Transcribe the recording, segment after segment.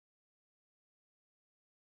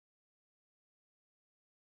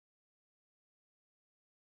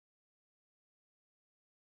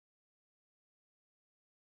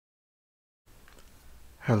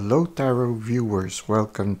Hello Tarot viewers,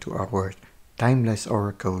 welcome to our Timeless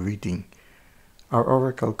Oracle reading. Our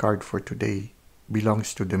Oracle card for today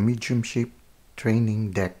belongs to the Mediumship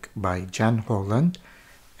Training Deck by Holland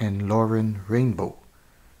and Lauren Rainbow.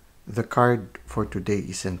 The card for today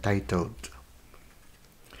is entitled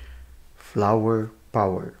Flower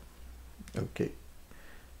Power. Okay,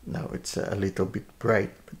 now it's a little bit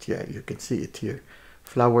bright, but yeah, you can see it here.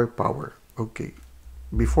 Flower Power. Okay.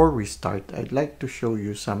 Before we start, I'd like to show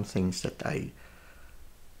you some things that I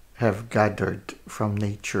have gathered from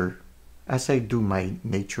nature as I do my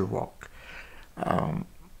nature walk.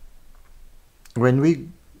 When we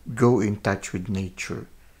go in touch with nature,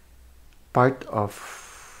 part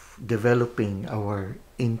of developing our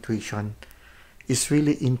intuition is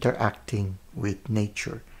really interacting with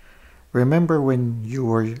nature. Remember when we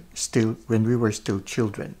were still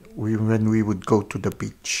children, when we would go to the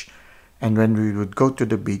beach. And when we would go to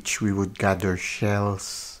the beach, we would gather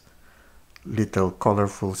shells, little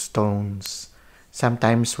colorful stones.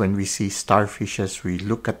 Sometimes when we see starfishes, we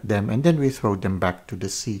look at them and then we throw them back to the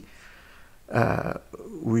sea.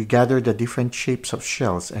 We gather the different shapes of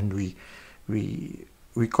shells and we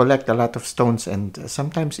collect a lot of stones and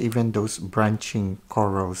sometimes even those branching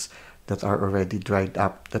corals that are already dried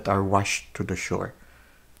up, that are washed to the shore.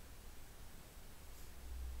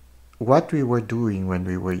 What we were doing when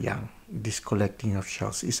we were young, this collecting of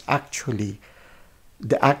shells, is actually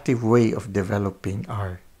the active way of developing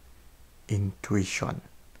our intuition.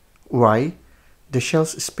 Why? The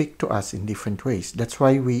shells speak to us in different ways. That's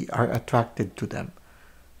why we are attracted to them,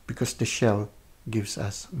 because the shell gives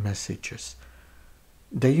us messages.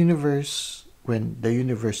 The universe, when the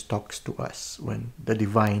universe talks to us, when the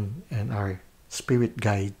divine and our spirit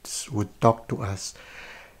guides would talk to us,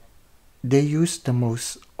 they use the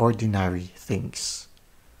most ordinary things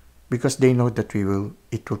because they know that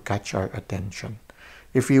it will catch our attention.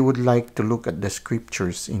 If you would like to look at the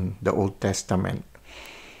scriptures in the Old Testament,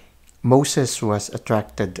 Moses was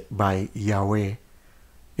attracted by Yahweh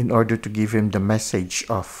in order to give him the message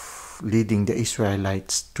of leading the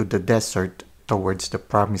Israelites to the desert towards the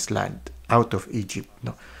promised land out of Egypt.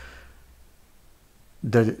 No.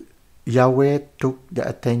 The Yahweh took the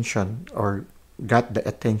attention or got the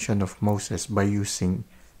attention of Moses by using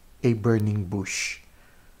a burning bush.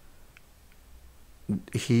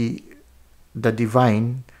 The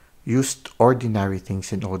divine used ordinary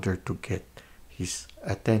things in order to get his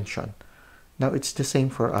attention. Now it's the same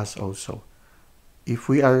for us also. If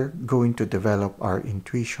we are going to develop our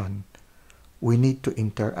intuition, we need to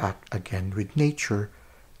interact again with nature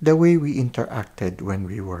the way we interacted when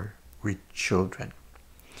we were with children.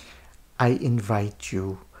 I invite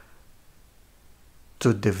you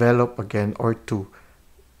to develop again or to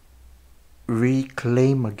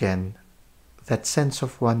reclaim again that sense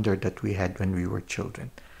of wonder that we had when we were children.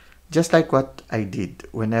 Just like what I did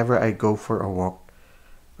whenever I go for a walk,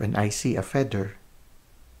 when I see a feather,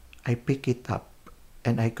 I pick it up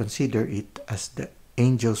and I consider it as the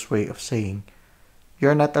angel's way of saying,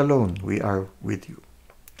 "You're not alone, we are with you."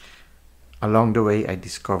 Along the way, I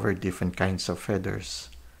discovered different kinds of feathers,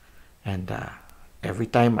 and every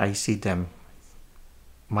time I see them,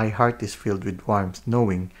 my heart is filled with warmth,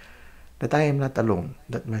 knowing that I am not alone,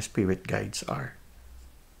 that my spirit guides are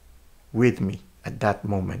with me at that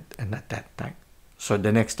moment and at that time. So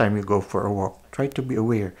the next time you go for a walk, try to be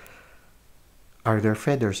aware, are there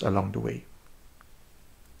feathers along the way?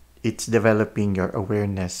 It's developing your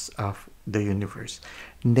awareness of the universe.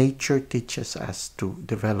 Nature teaches us to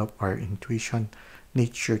develop our intuition.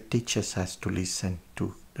 Nature teaches us to listen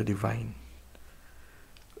to the divine.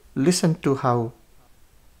 Listen to how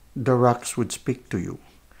the rocks would speak to you.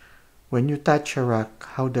 When you touch a rock,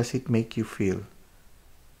 how does it make you feel?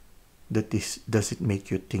 Does it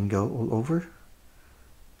make you tingle all over?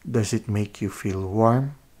 Does it make you feel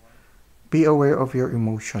warm? Be aware of your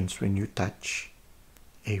emotions when you touch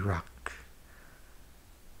a rock.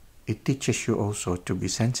 It teaches you also to be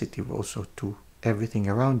sensitive also to everything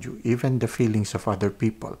around you, even the feelings of other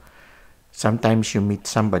people. Sometimes you meet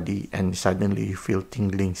somebody and suddenly you feel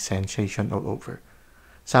tingling sensation all over.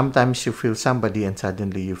 Sometimes you feel somebody and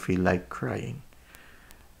suddenly you feel like crying.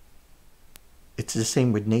 It's the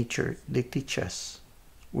same with nature. They teach us.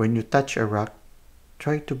 When you touch a rock,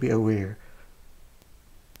 try to be aware.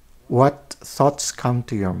 What thoughts come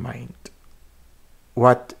to your mind?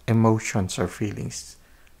 What emotions or feelings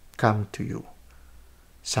come to you?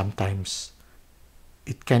 Sometimes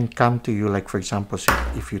it can come to you, like for example,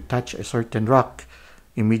 if you touch a certain rock,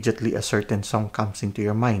 immediately a certain song comes into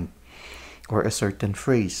your mind, or a certain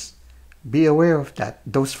phrase. Be aware of that.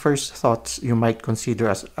 Those first thoughts you might consider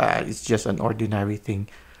as it's just an ordinary thing.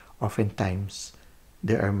 Oftentimes,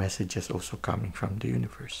 there are messages also coming from the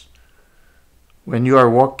universe. When you are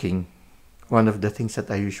walking, one of the things that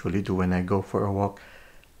I usually do when I go for a walk,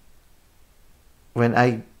 when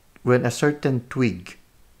a certain twig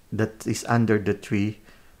that is under the tree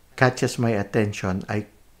catches my attention, I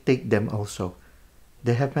take them also.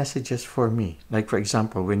 They have messages for me. Like for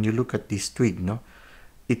example, when you look at this twig,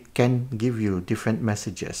 it can give you different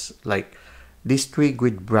messages. Like this twig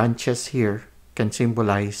with branches here can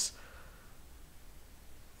symbolize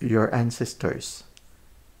your ancestors,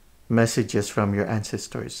 messages from your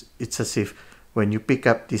ancestors. It's as if when you pick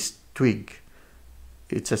up this twig,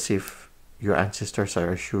 it's as if your ancestors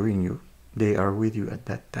are assuring you they are with you at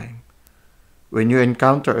that time. When you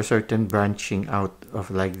encounter a certain branching out of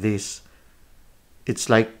like this, it's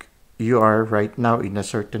like you are right now in a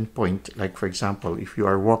certain point. Like for example, if you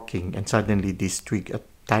are walking and suddenly this twig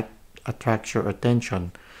attracts your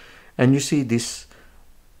attention, and you see this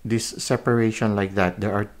separation like that,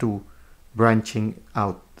 there are two branching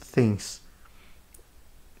out things.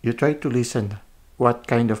 You try to listen what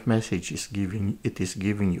kind of message it is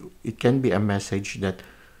giving you. It can be a message that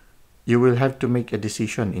you will have to make a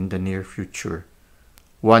decision in the near future.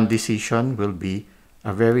 One decision will be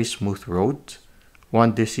a very smooth road.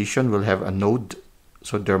 One decision will have a node,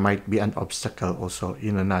 so there might be an obstacle also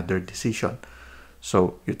in another decision.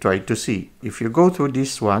 So you try to see, if you go through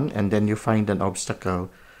this one and then you find an obstacle,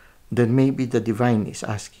 then maybe the divine is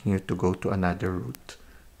asking you to go to another route,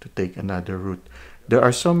 to take another route. There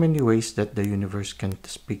are so many ways that the universe can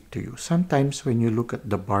speak to you. Sometimes when you look at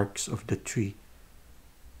the barks of the tree,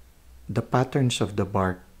 the patterns of the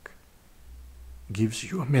bark gives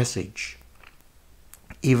you a message.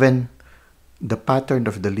 Even the pattern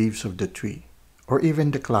of the leaves of the tree, or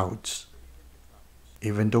even the clouds,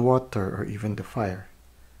 even the water, or even the fire.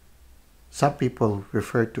 Some people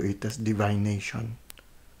refer to it as divination.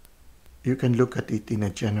 You can look at it in a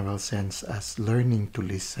general sense as learning to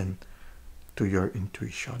listen to your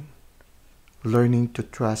intuition, learning to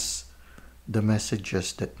trust the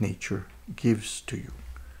messages that nature gives to you.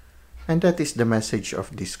 And that is the message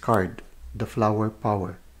of this card, the flower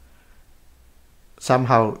power.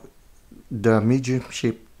 Somehow, the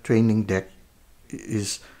mediumship training deck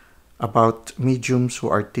is about mediums who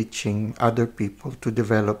are teaching other people to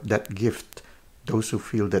develop that gift, those who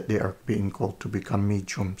feel that they are being called to become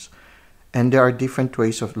mediums. And there are different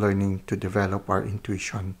ways of learning to develop our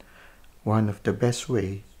intuition. One of the best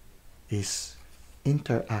ways is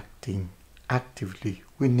interacting actively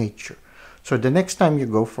with nature. So the next time you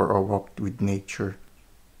go for a walk with nature,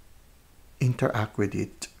 interact with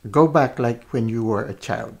it. Go back like when you were a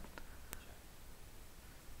child.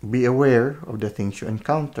 Be aware of the things you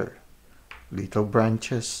encounter. Little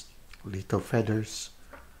branches, little feathers,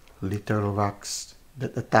 little rocks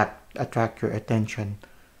that attract your attention.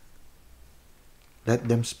 Let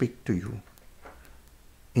them speak to you.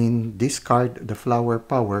 In this card, the flower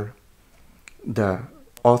power, the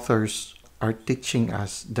authors are teaching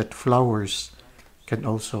us that flowers can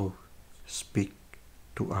also speak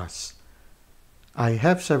to us. I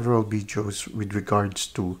have several videos with regards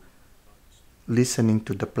to listening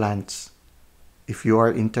to the plants. If you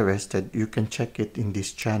are interested, you can check it in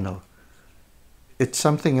this channel. It's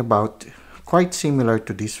something about quite similar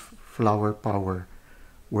to this flower power,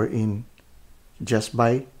 wherein just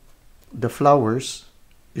by the flowers,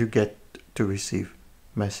 you get to receive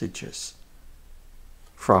messages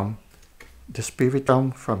from the spirit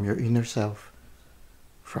realm, from your inner self,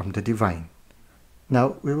 from the divine.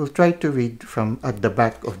 Now, we will try to read from at the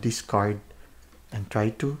back of this card and try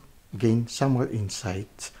to gain some more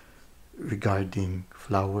insights regarding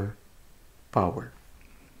flower power.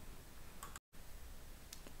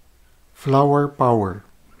 Flower power.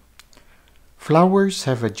 Flowers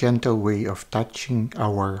have a gentle way of touching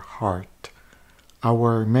our heart,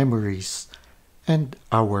 our memories, and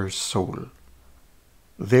our soul.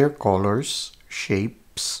 Their colors,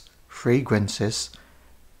 shapes, fragrances,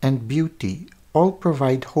 and beauty all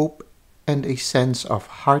provide hope and a sense of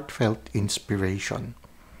heartfelt inspiration.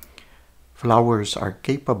 Flowers are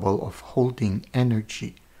capable of holding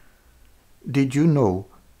energy. Did you know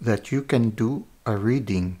that you can do a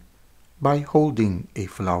reading by holding a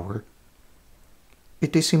flower?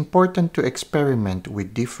 It is important to experiment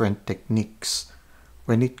with different techniques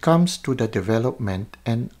when it comes to the development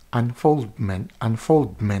and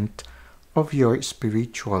unfoldment of your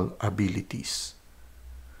spiritual abilities.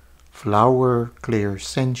 Flower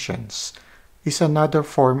clairsentience is another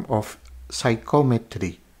form of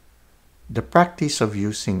psychometry, the practice of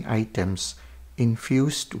using items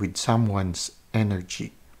infused with someone's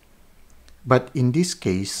energy. But in this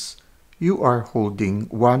case, you are holding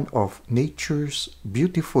one of nature's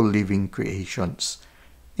beautiful living creations,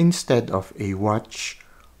 instead of a watch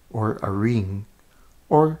or a ring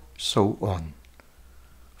or so on.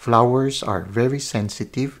 Flowers are very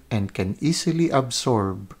sensitive and can easily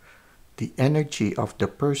absorb the energy of the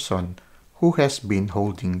person who has been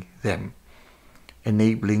holding them,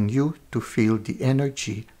 enabling you to feel the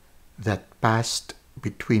energy that passed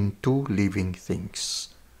between two living things.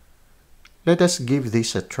 Let us give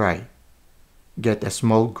this a try. Get a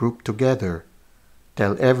small group together.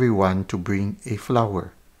 Tell everyone to bring a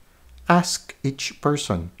flower. Ask each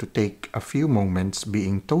person to take a few moments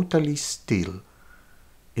being totally still,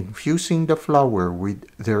 infusing the flower with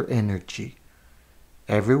their energy.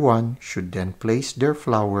 Everyone should then place their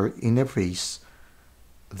flower in a vase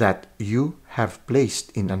that you have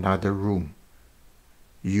placed in another room.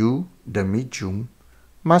 You, the medium,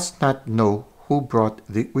 must not know who brought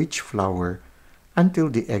which flower until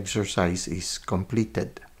the exercise is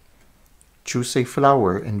completed. Choose a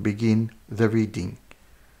flower and begin the reading.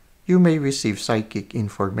 You may receive psychic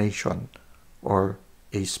information or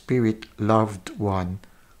a spirit loved one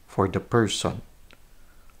for the person.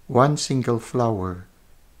 One single flower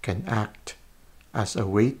can act as a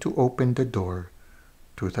way to open the door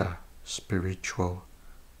to the spiritual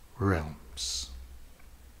realms.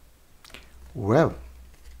 Well,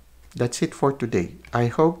 that's it for today. I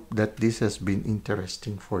hope that this has been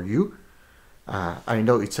interesting for you. I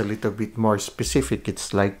know it's a little bit more specific.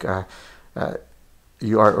 It's like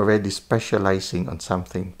you are already specializing on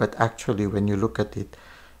something. But actually, when you look at it,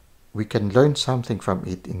 we can learn something from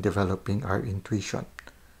it in developing our intuition.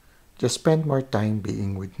 Just spend more time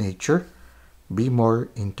being with nature. Be more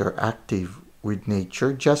interactive with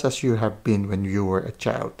nature, just as you have been when you were a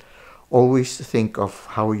child. Always think of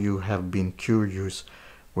how you have been curious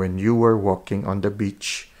when you were walking on the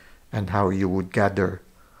beach and how you would gather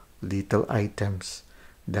little items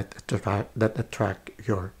that attract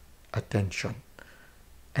your attention.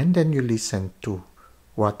 And then you listen to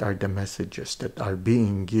what are the messages that are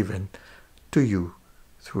being given to you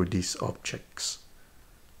through these objects.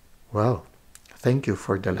 Well, thank you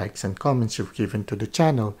for the likes and comments you've given to the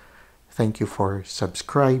channel. Thank you for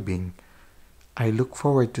subscribing. I look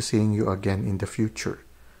forward to seeing you again in the future.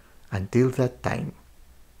 Until that time,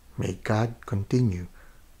 may God continue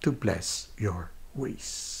to bless your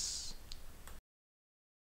ways.